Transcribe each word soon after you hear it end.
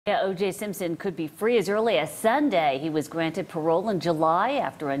Yeah, O.J. Simpson could be free as early as Sunday. He was granted parole in July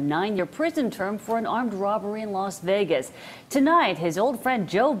after a 9-year prison term for an armed robbery in Las Vegas. Tonight, his old friend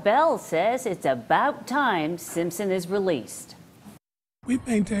Joe Bell says it's about time Simpson is released. We've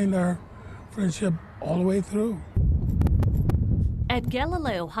maintained our friendship all the way through. At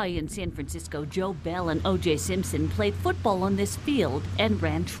Galileo High in San Francisco, Joe Bell and O.J. Simpson played football on this field and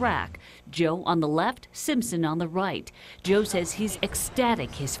ran track. Joe on the left, Simpson on the right. Joe says he's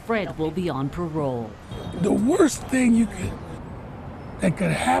ecstatic his friend will be on parole. The worst thing that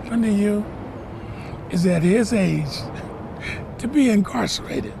could happen to you is at his age to be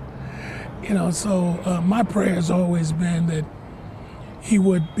incarcerated. So my prayer has always been that he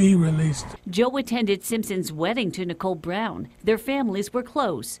would be released. Joe attended Simpson's wedding to Nicole Brown. Their families were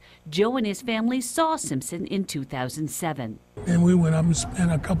close. Joe and his family saw Simpson in 2007. And we went up and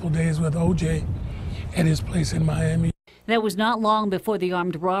spent a couple days with O.J. at his place in Miami. That was not long before the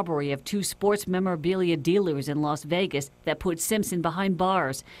armed robbery of 2 sports memorabilia dealers in Las Vegas that put Simpson behind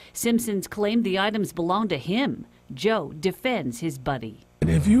bars. Simpson's claimed the items belonged to him. Joe defends his buddy.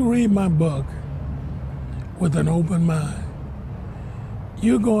 If you read my book with an open mind,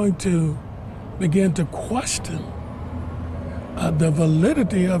 you're going to begin to question the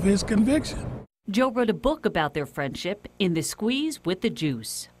validity of his conviction. Joe wrote a book about their friendship, In the Squeeze with the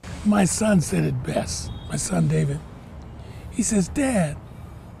Juice. My son said it best, my son David. He says, "Dad,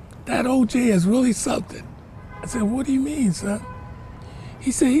 that O.J. is really something." I said, "What do you mean, son?"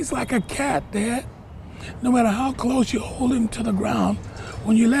 He said, "He's like a cat, Dad. No matter how close you hold him to the ground,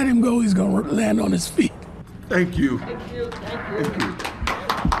 when you let him go, he's going to land on his feet." Thank you. Thank you. Thank you.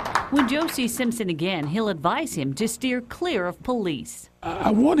 When Joe sees Simpson again, he'll advise him to steer clear of police.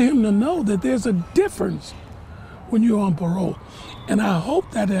 I want him to know that there's a difference when you're on parole. And I hope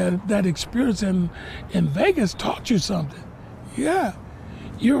that that experience in Vegas taught you something. Yeah,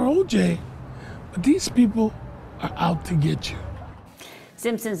 you're O.J., but these people are out to get you.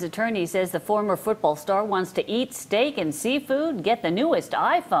 Simpson's attorney says the former football star wants to eat steak and seafood, get the newest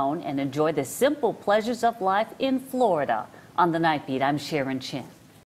iPhone, and enjoy the simple pleasures of life in Florida. On the Night Beat, I'm Sharon Chin.